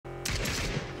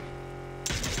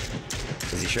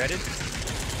Is he shredded?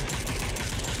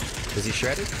 Is he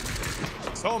shredded?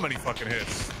 So many fucking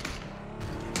hits.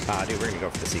 Ah, dude, we're gonna go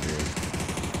for the secret room.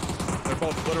 They're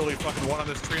both literally fucking one on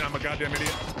this tree, and I'm a goddamn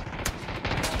idiot.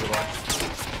 Goodbye.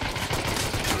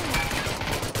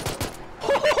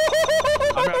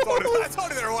 I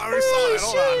told you they were already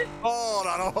solid. Hold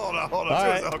on. All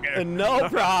right. Okay. No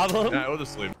problem. Yeah, we'll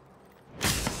just sleep.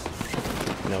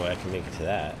 No way I can make it to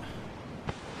that.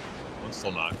 I'm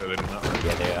still not. They did not run.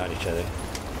 Yeah, they're on each other.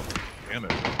 Damn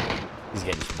it. He's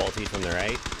getting bolty from the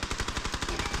right.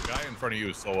 The guy in front of you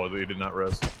is solo. He did not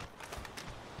res.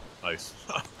 Nice.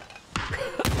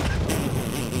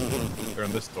 They're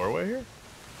in this doorway here?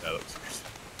 Yeah, that's good.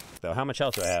 So how much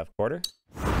else do I have? Quarter?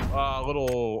 A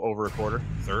little over a quarter.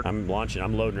 Third. I'm launching.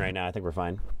 I'm loading right now. I think we're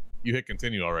fine. You hit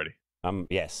continue already.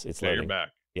 Yes, it's Yeah, loading. you're back.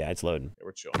 Yeah, it's loading. Yeah,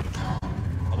 we're chilling.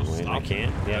 I'll just Wait, stop. I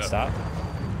can't. Yeah, stop.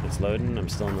 It's loading. I'm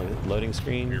still in the loading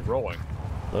screen. You're rolling.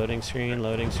 Loading screen,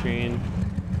 loading screen.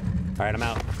 All right, I'm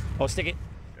out. Oh, stick it.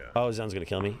 Yeah. Oh, Zone's gonna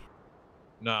kill me.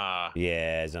 Nah.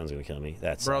 Yeah, Zone's gonna kill me.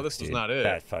 That sucks, Bro, this dude. is not it.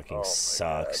 That fucking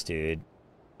sucks, dude.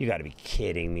 You gotta be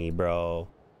kidding me, bro.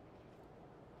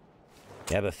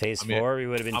 Yeah, but phase 4, we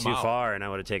would have been too far, and I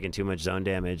would have taken too much zone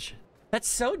damage. That's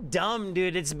so dumb,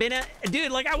 dude. It's been a...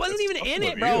 Dude, like, I wasn't even in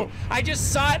it, bro. I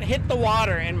just saw it hit the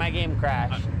water, and my game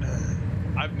crashed.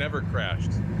 I've never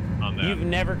crashed on that. You've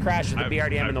never crashed with the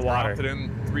BRDM in the water. I've dropped it in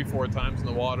 3-4 times in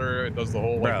the water. It does the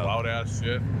whole, like, loud-ass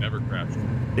shit. Never crashed.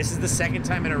 This is the second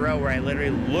time in a row where I literally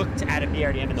looked at a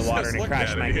BRDM in the water and it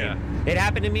crashed my game. It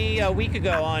happened to me a week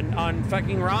ago on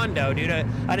fucking Rondo, dude.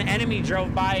 An enemy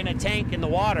drove by in a tank in the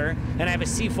water, and I have a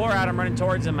C4 out. I'm running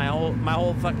towards him. My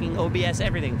whole fucking OBS,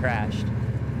 everything crashed.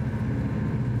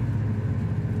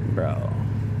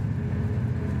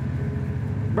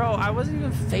 Bro, I wasn't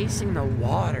even facing the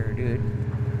water, dude.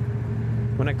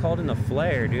 When I called in the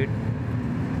flare, dude.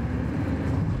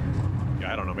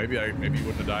 Yeah, I don't know. Maybe you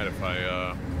wouldn't have died if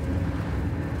I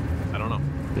don't know.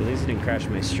 At least it didn't crash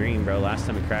my stream, bro. Last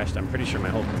time it crashed, I'm pretty sure my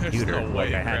whole computer, no way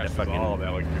like I had to fucking, all of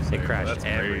that, like you're saying. it crashed That's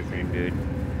everything, crazy. dude.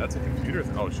 That's a computer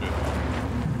thing. Oh shit.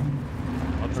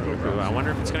 I'll just go I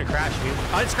wonder if it's gonna crash, dude.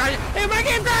 Oh, it's crashing. Hey, my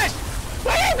game crashed!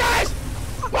 My game crashed!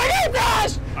 My game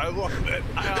crashed! I love it.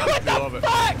 I What the love it.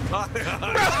 fuck? I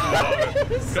love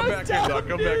it. It's so Come back dumb. in, dog.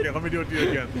 Come back in. Let me do it to you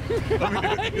again. Let me do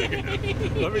it to you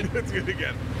again. Let me do it to you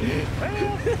again.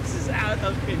 This is out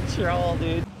of control,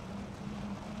 dude.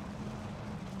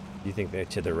 You think they're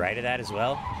to the right of that as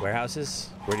well? Warehouses?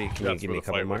 Can you give me a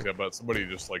couple more? Yeah, but somebody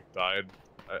just like died.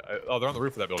 Oh, they're on the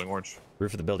roof of that building, orange.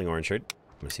 Roof of the building, orange shirt.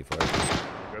 Let me see for it.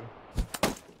 Good.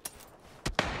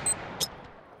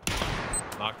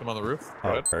 Knocked him on the roof.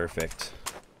 Oh, Good. perfect.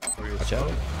 Watch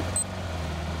out.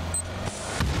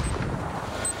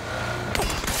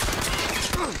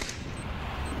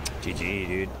 GG,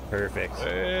 dude. Perfect.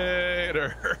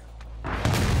 Later.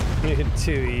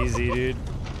 Too easy, dude.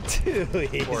 Too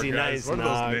easy. Poor guys. Nice What are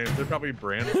knock. those names? They're probably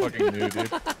brand fucking new,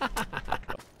 dude.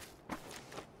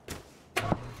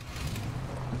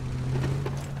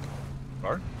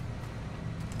 Car?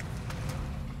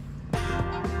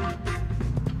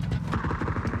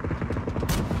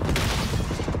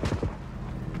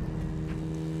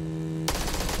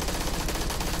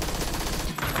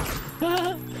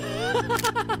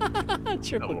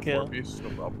 Triple kill. Piece, no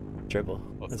problem. Triple.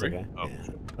 Oh, That's 3? okay. Oh, Yeah.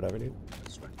 shit. Whatever, dude.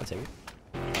 I'll take it.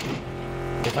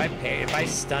 If I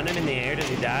stun him in the air, does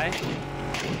he die?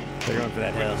 They're going for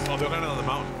that hill. Oh, they're landing on the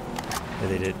mountain. Yeah,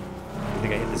 they did. You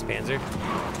think I hit this Panzer?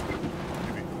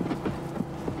 Maybe.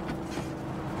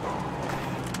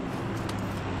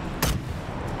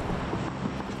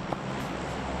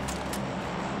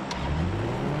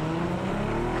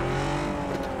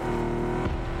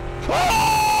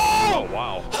 Oh,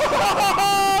 wow.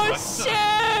 Oh,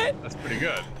 shit! That's pretty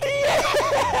good.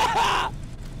 Yeah!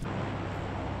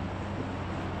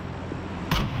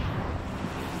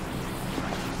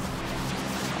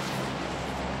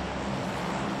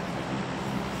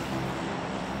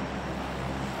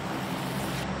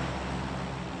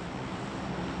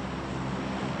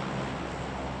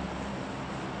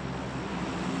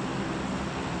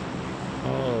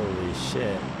 Holy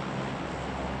shit.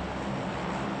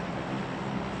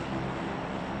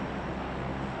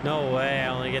 No way, I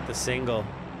only get the single.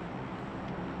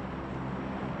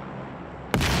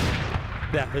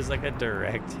 That was like a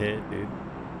direct hit, dude.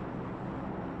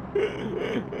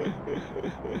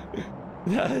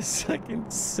 That was fucking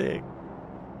sick.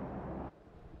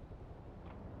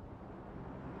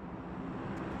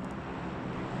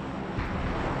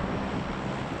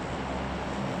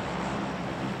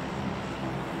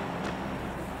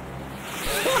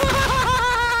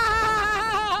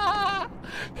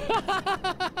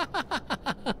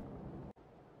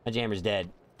 My jammer's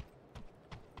dead.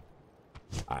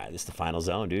 All right, this is the final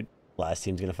zone, dude. Last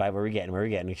team's gonna fight. Where we getting? Where we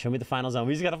getting? Show me the final zone.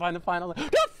 We just gotta find the final zone.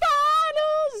 The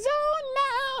final zone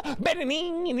now.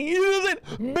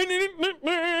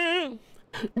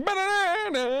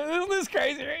 Isn't this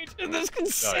crazy, Rage? Isn't this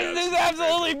This is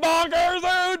absolutely bonkers,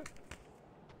 dude.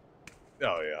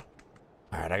 Oh yeah.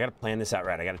 All right, I gotta plan this out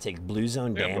right. I gotta take blue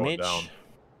zone damage. Down.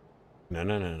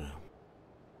 No.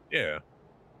 Yeah.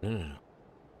 No.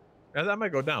 Yeah, that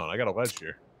might go down. I got a ledge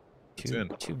here.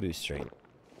 Two boosts straight.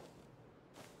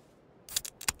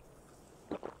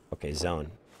 Okay, zone.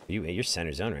 You're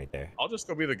center zone right there. I'll just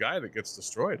go be the guy that gets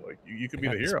destroyed. Like you could be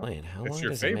the hero. How it's long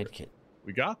your does favorite. A medkit?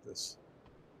 We got this.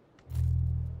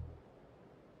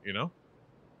 You know?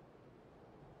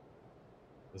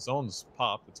 The zone's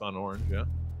popped. It's on orange, yeah.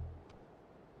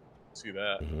 See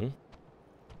that. Mm-hmm.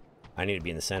 I need to be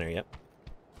in the center, yep.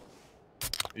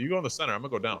 You go in the center, I'm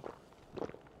gonna go down.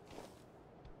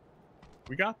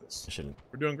 We got this. I shouldn't.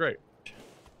 We're doing great.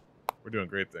 We're doing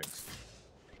great things.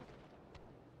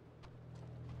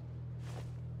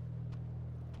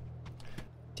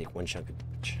 Take one chunk of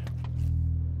damage.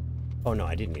 Oh no,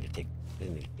 I didn't need to take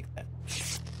that.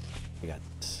 We got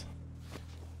this.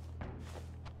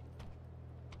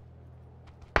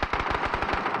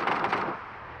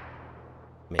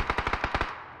 Maybe.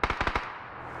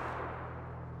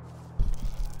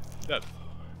 Dead.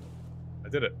 I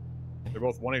did it. They're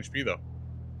both 1 HP though.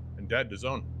 And dead to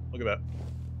zone. Look at that.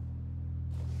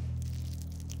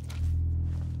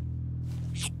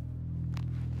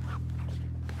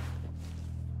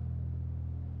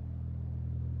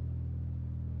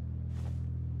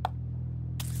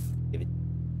 Give it.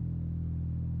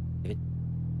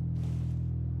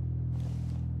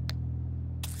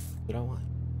 What do I want?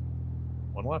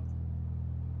 One left.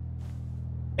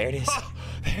 There it is.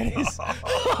 There it is. Oh,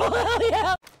 hell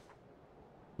yeah.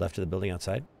 Left of the building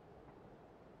outside.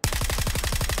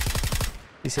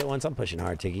 He's hit once. I'm pushing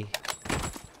hard, Tiggy.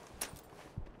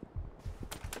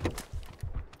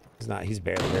 He's not. He's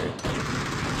barely hurt.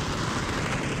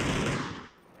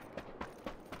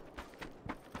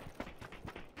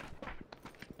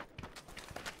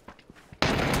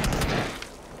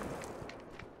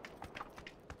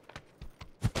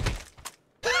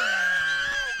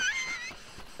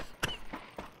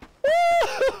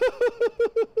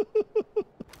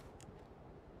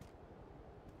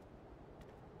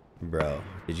 Bro,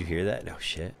 did you hear that? No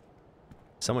shit.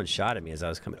 Someone shot at me as I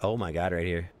was coming. Oh my god, right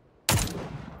here.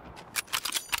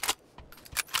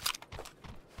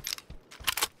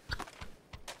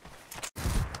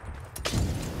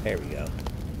 There we go.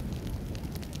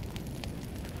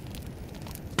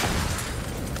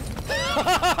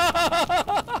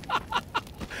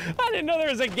 I didn't know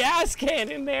there was a gas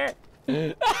can in there.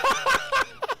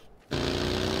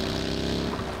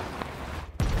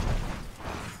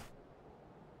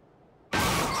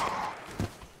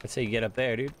 Let's say you get up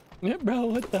there, dude. Yeah, bro,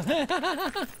 what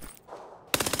the?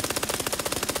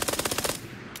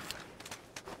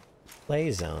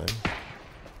 Play zone.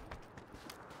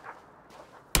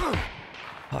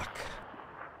 Fuck.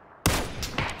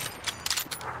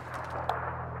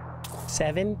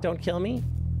 7, don't kill me.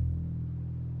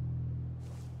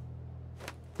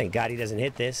 Thank God he doesn't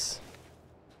hit this.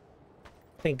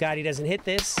 Thank God he doesn't hit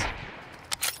this.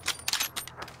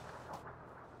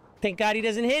 Thank God he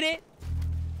doesn't hit it.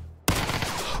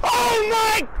 Oh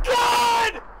my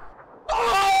God!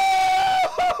 Oh!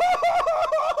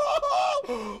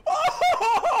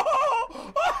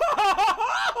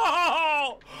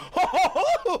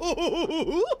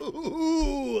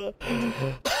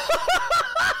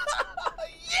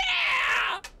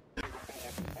 Yeah!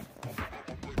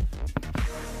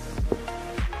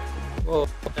 Oh,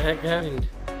 what the heck happened?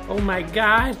 Oh my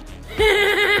God!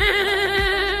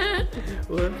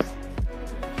 Whoops.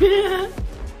 Yeah.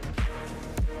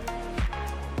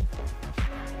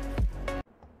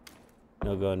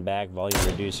 No going back. Volume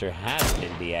reducer has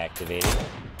been deactivated.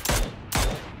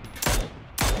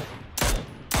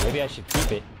 Maybe I should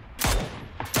keep it.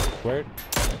 Where?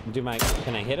 Can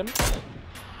I hit him?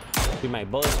 Do my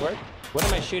bullets work? What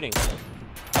am I shooting?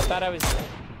 I thought I was...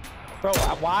 Bro,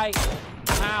 why?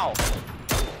 How?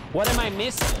 What am I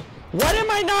missing? What am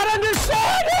I not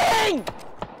understanding?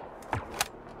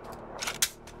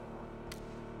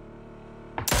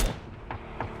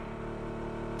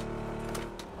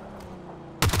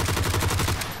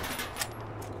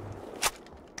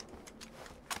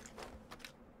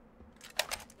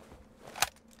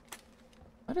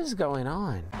 What is going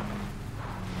on?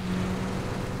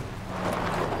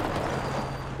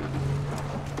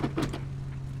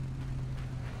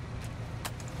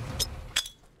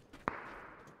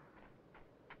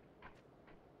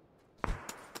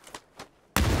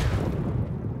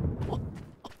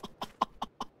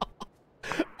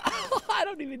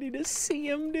 even need to see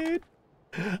him, dude.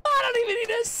 I don't even need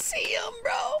to see him,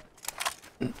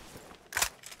 bro.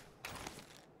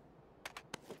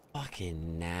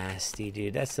 Fucking nasty,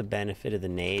 dude. That's the benefit of the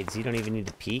nades. You don't even need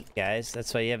to peek, guys.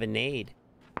 That's why you have a nade.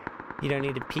 You don't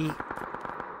need to peek.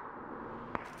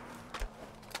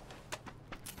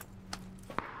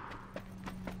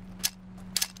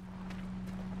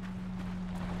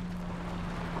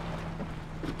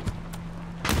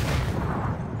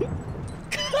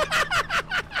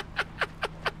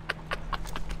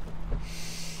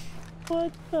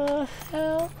 What the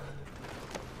hell?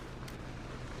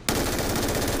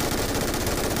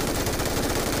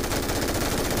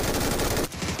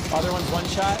 Other one's one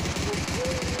shot.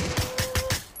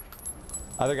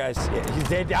 Other guys, yeah,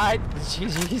 they died.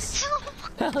 Jeez.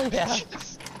 Hell yeah.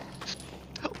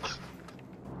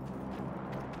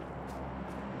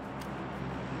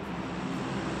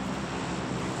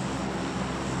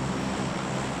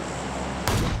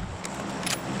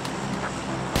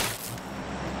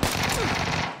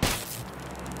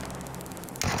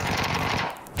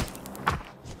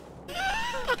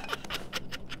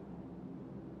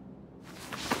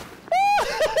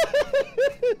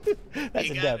 That's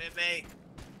a dub.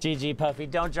 GG, Puffy.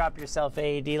 Don't drop yourself,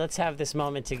 AED. Let's have this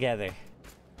moment together.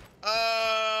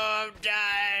 Oh, I'm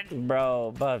done.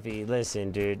 Bro, Puffy,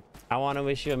 listen, dude. I want to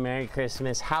wish you a Merry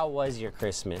Christmas. How was your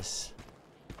Christmas?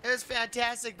 It was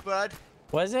fantastic, bud.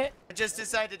 Was it? I just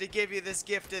decided to give you this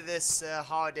gift of this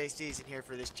holiday season here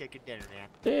for this chicken dinner, man.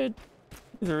 Dude,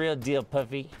 the real deal,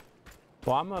 Puffy.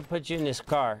 Well, I'm going to put you in this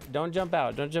car. Don't jump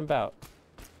out. Don't jump out.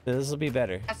 This will be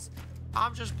better.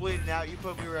 I'm just bleeding out. You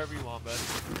put me wherever you want, bud.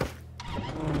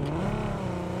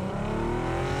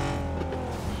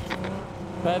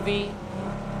 Puffy,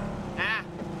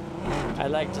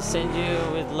 I'd like to send you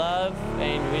with love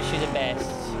and wish you the best.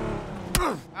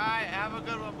 Alright, have a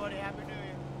good one, buddy. Happy New Year.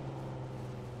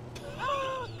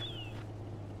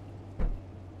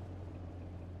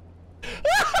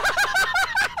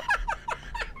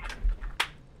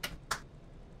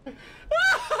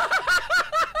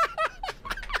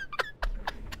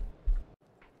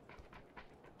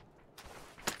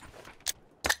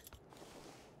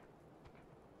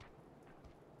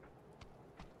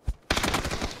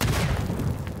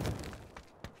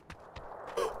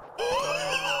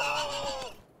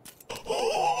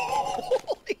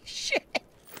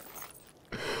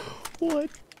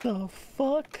 What the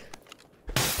fuck?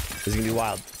 This is gonna be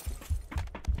wild.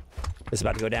 This is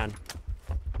about to go down.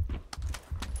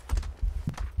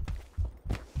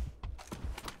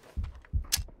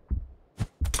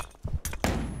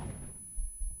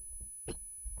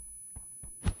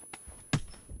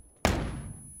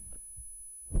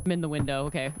 I'm in the window,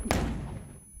 okay.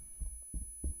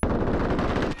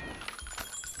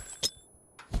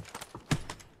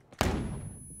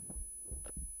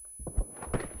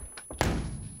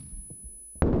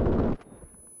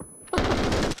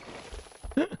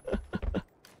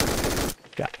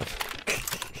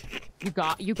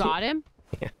 You got him?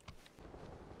 Yeah.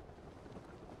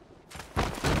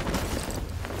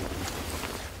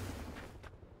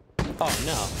 Oh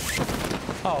no.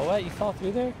 Oh, what? You fall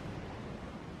through there?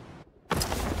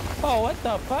 Oh, what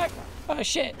the fuck? Oh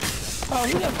shit. Oh,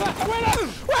 who the fuck? Where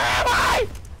am I?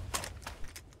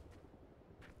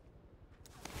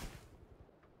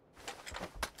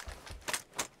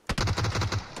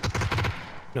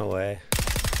 No way.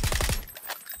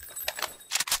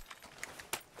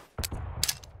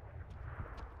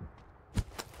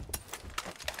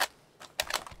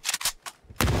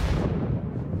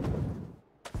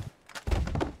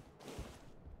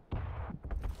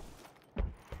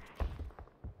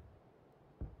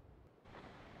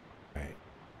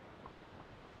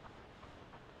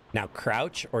 Now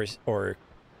crouch or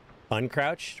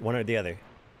uncrouch, one or the other.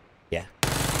 Yeah.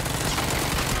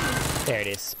 There it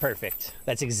is. Perfect.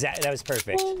 That was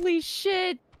perfect. Holy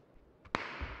shit.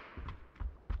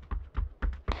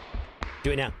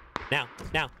 Do it now. Now.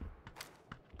 Now.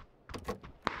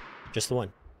 Just the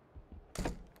one.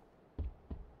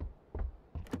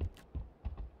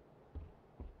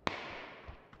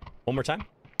 One more time.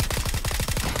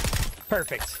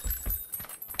 Perfect.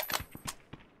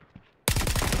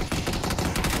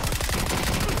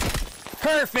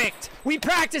 Perfect! We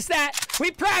practiced that!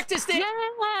 We practiced it!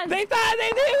 Yes! They thought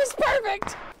it was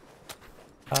perfect!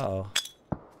 Uh-oh.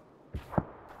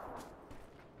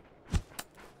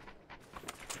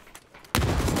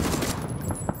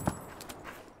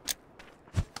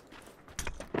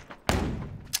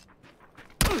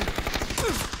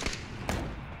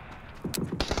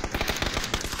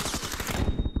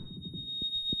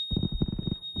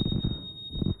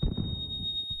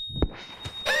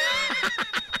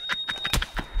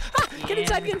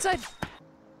 inside, get inside.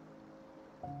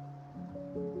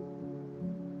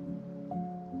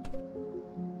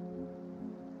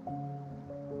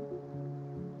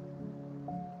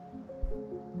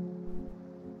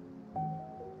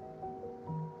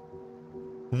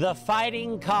 The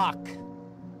Fighting Cock.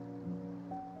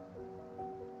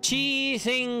 Chi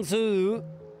Sing Su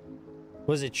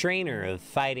was a trainer of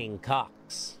fighting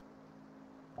cocks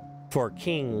for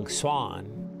King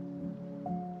Swan.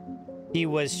 He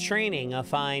was training a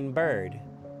fine bird.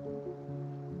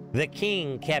 The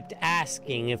king kept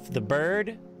asking if the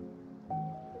bird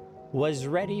was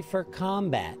ready for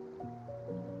combat.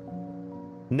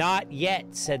 Not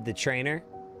yet, said the trainer.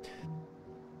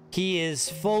 He is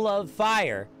full of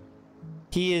fire.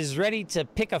 He is ready to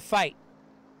pick a fight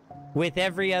with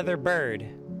every other bird.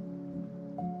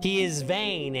 He is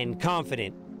vain and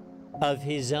confident of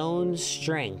his own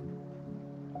strength.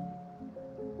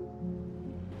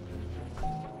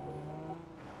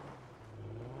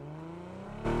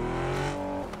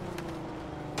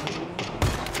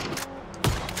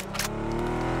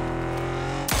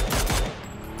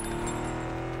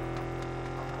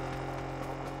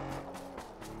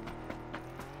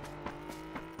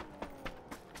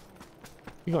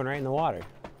 You're going right in the water.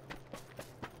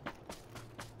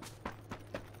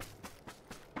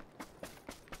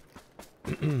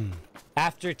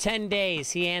 After 10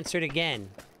 days, he answered again.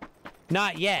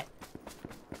 Not yet.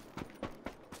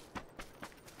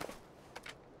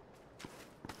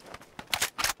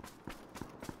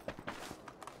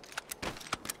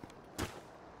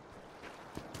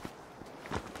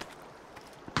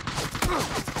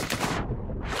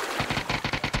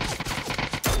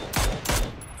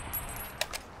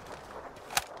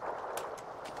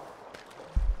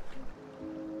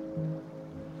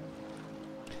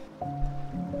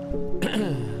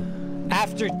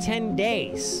 After 10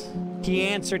 days, he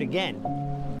answered again.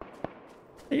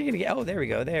 You're gonna get, oh, there we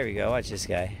go, there we go. Watch this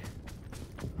guy.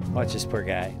 Watch this poor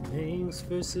guy. Thanks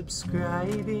for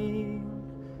subscribing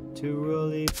to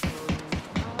Rolly.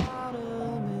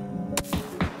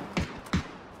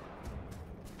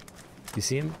 You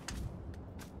see him?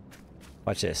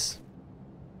 Watch this.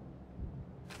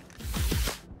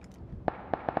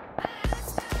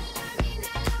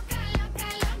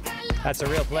 That's a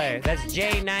real player. That's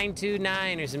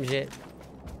J929 or some shit.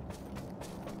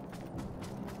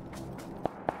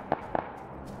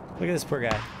 Look at this poor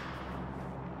guy.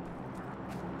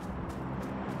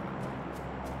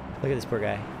 Look at this poor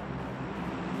guy.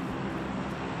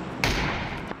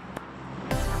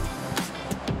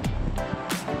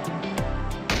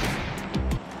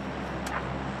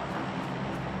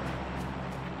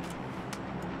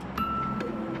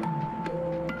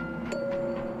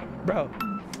 Bro.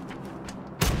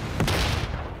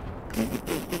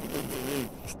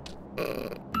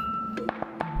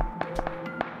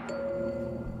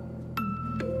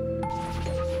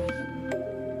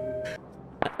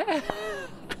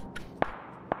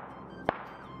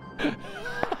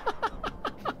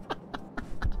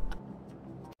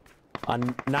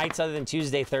 On nights other than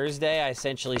Tuesday, Thursday, I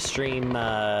essentially stream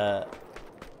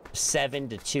 7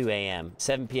 to 2 a.m.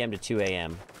 7 p.m. to 2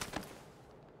 a.m.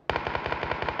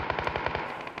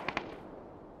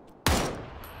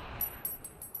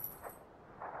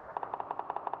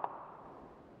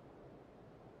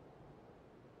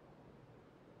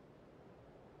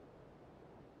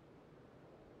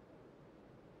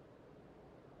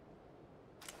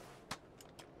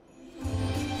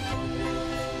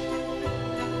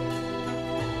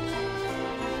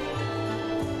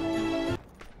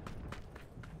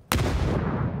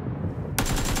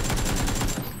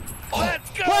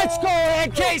 Let's go,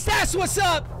 Ed Case. That's what's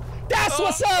up. That's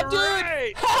what's up, dude.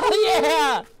 Right. Hell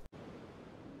yeah.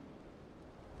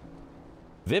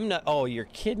 Vimna. Oh, you're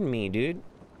kidding me, dude.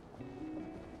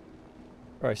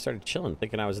 Bro, I started chilling,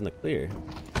 thinking I was in the clear.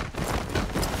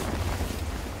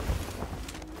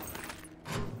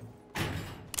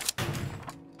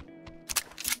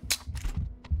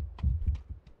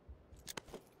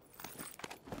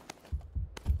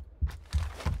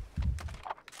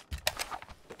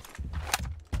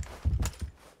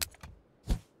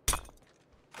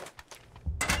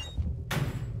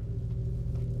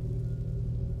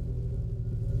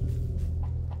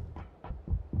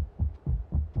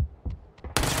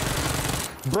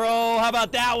 Bro, how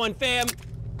about that one, fam?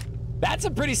 That's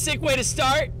a pretty sick way to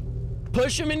start.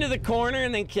 Push him into the corner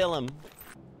and then kill him.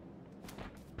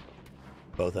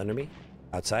 Both under me.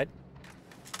 Outside.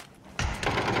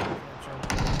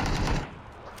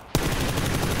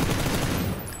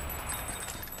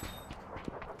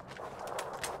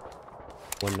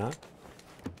 One knock.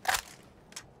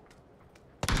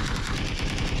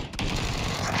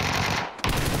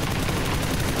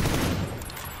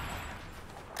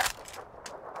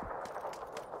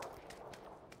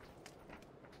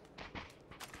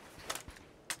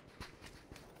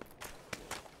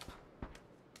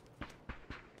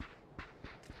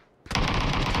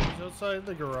 inside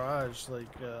the garage, like,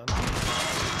 nice.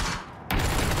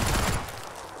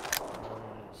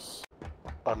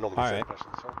 Alright.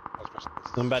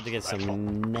 I'm about to get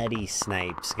some nutty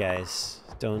snipes, guys.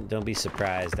 Don't be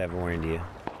surprised, I've warned you.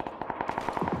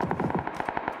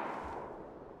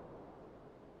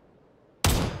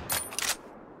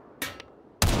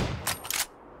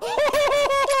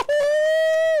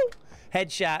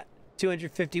 Headshot,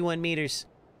 251 meters.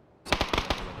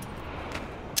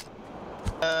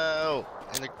 Oh,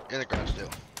 in the garage too.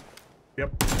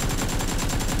 Yep.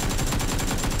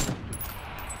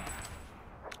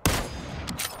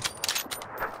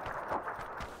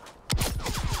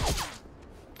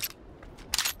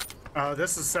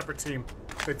 This is a separate team.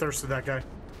 They thirsted that guy.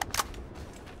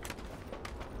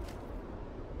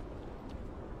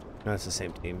 No, it's the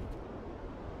same team.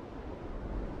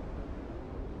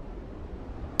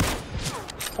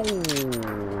 Oh,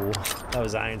 that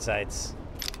was iron sights.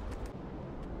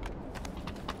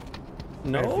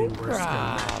 No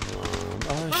problem.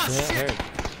 Oh shit, hurt.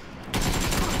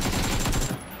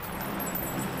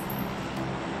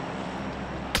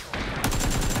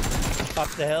 Up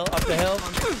the hill, up the hill.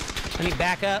 I need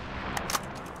backup.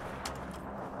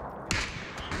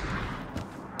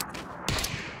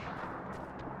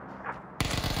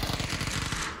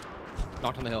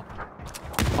 Knocked on the hill.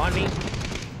 On me.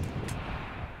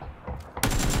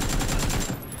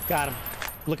 Got him.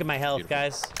 Look at my health, Beautiful.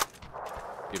 guys.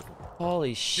 Beautiful.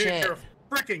 Holy shit. Dude, you're a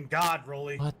freaking god,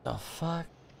 Rolly. What the fuck?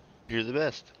 You're the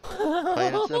best.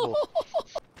 Plain and simple.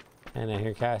 And I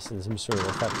hear casting some sort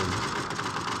of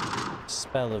fucking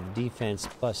spell of defense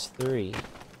 +3.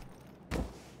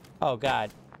 Oh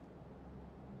god.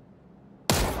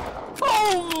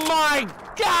 Oh my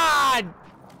god!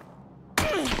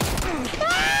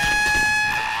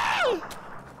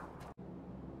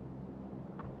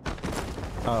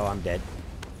 Oh, I'm dead.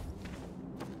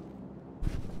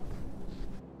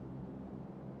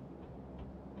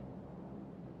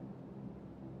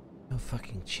 No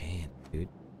fucking chance, dude.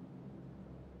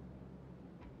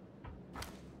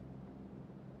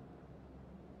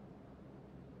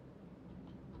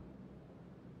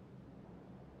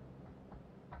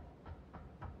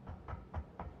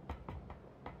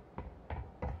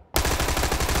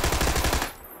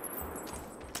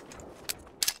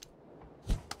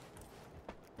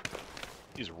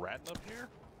 He's ratting up here?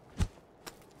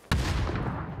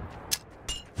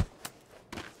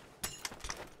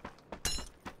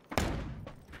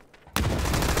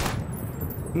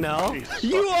 No, Jesus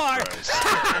you are.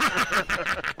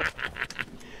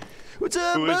 What's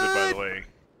up, Who is it, by bud? the way?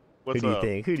 What's Who do you up?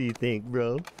 think? Who do you think,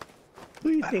 bro? Who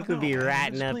do you think would be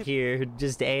ratting up here,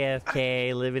 just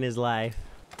AFK, living his life?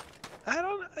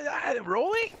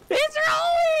 Rolly? It's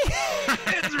Rolly!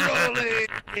 It's Rolly!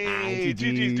 Hey,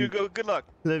 GG's, dude. Go, good luck.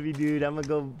 Love you, dude. I'm gonna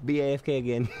go be AFK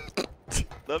again.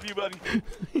 Love you, buddy.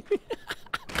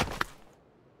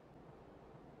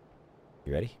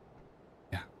 You ready?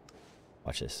 Yeah.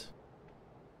 Watch this.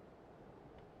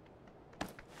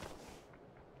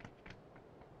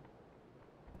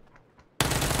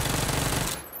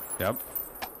 Yep.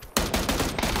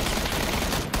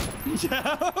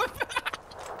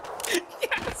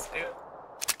 Yes, dude.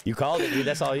 You called it, dude.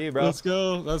 That's all you, bro. Let's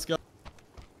go. Let's go.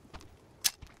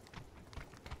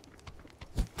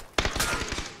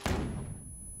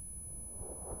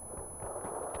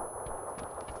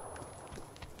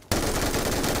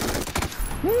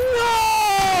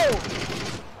 No!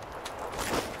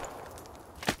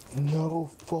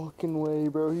 No fucking way,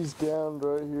 bro. He's down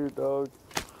right here, dog.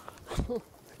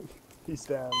 He's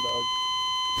down, dog.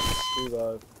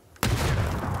 Revive.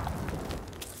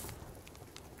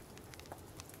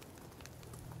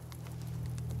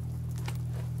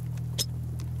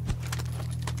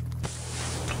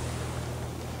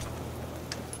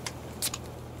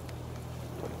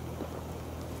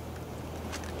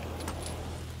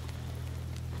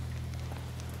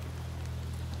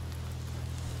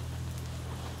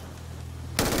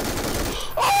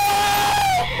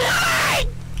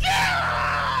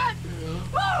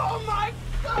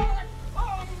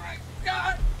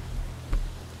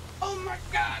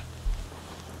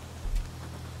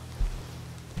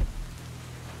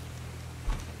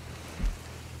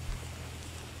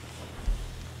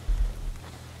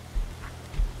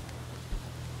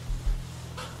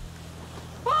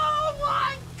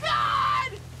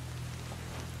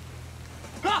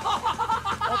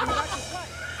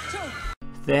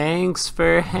 Thanks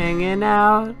for hanging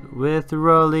out with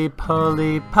Roly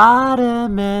Poly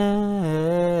Potamus.